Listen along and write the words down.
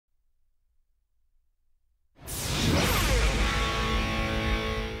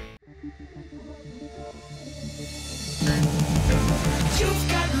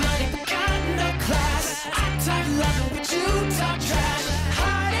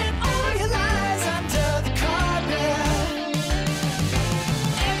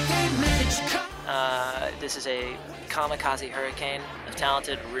this is a kamikaze hurricane of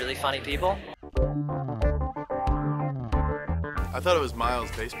talented, really funny people. I thought it was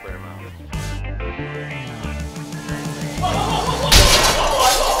Miles, bass player Miles.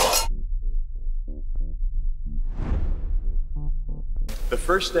 The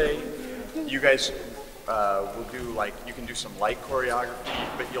first day, you guys will do you can do some light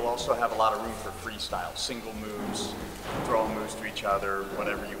choreography, but you'll also have a lot of room for freestyle, single moves, throwing moves to each other,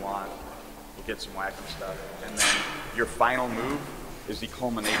 whatever you want. We'll get some wacky stuff. And then your final move is the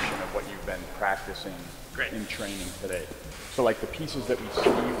culmination of what you've been practicing in training today. So like the pieces that we see,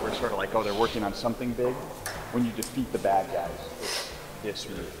 we're sort of like, oh, they're working on something big. When you defeat the bad guys, it's this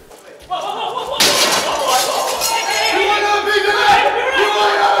move. You might not be today! You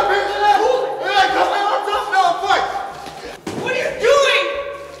might not be today! And I cut my arms off now, fight! What are you doing?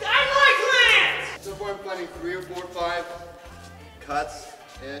 I like Lance! So far I'm planning 3 or 4 or 5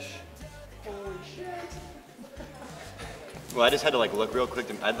 cuts-ish. Holy shit. Well, I just had to look real quick.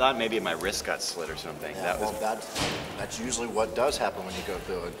 I thought maybe my wrist got slit or something. Yeah, that's usually what does happen when you go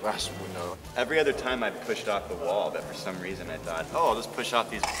through a glass window. Every other time I've pushed off the wall, but for some reason I thought, oh, I'll just push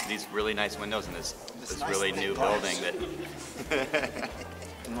off these really nice windows in this nice really new building that.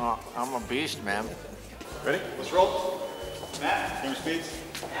 No, I'm a beast, man. Ready? Let's roll. Matt, give me speeds.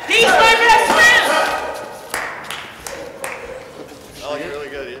 He's my best friend! Oh, you're really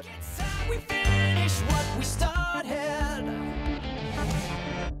good, yeah. We finish what we started.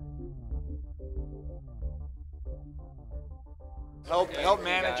 Help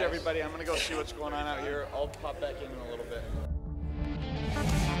manage everybody. I'm gonna go see what's going on out here. I'll pop back in a little bit.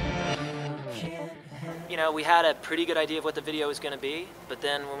 You know, we had a pretty good idea of what the video was going to be, but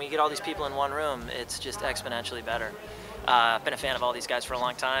then when we get all these people in one room, it's just exponentially better. I've been a fan of all these guys for a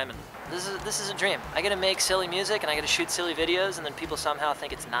long time, and this is a dream. I get to make silly music, and I get to shoot silly videos, and then people somehow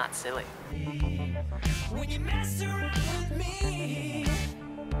think it's not silly. When you mess around with me,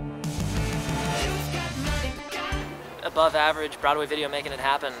 you've got money, Above average Broadway video making it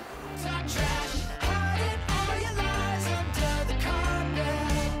happen. talk trash, hiding all your lies under the carpet.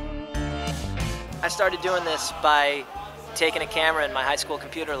 I started doing this by taking a camera in my high school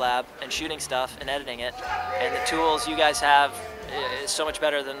computer lab and shooting stuff and editing it. And the tools you guys have is so much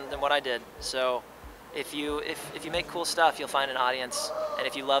better than what I did. So if you make cool stuff, you'll find an audience. And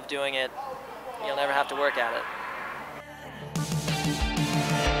if you love doing it, you'll never have to work at it.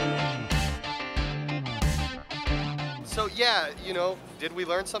 So yeah, you know, did we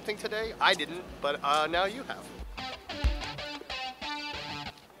learn something today? I didn't, but now you have.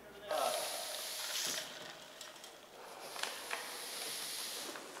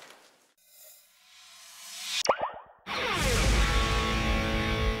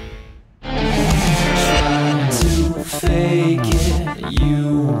 Fake it,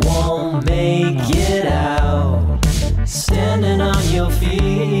 you won't make it out. Standing on your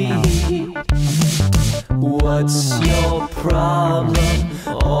feet. What's your problem?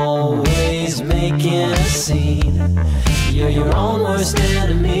 Always making a scene. You're your own worst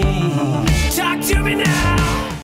enemy. Talk to me now.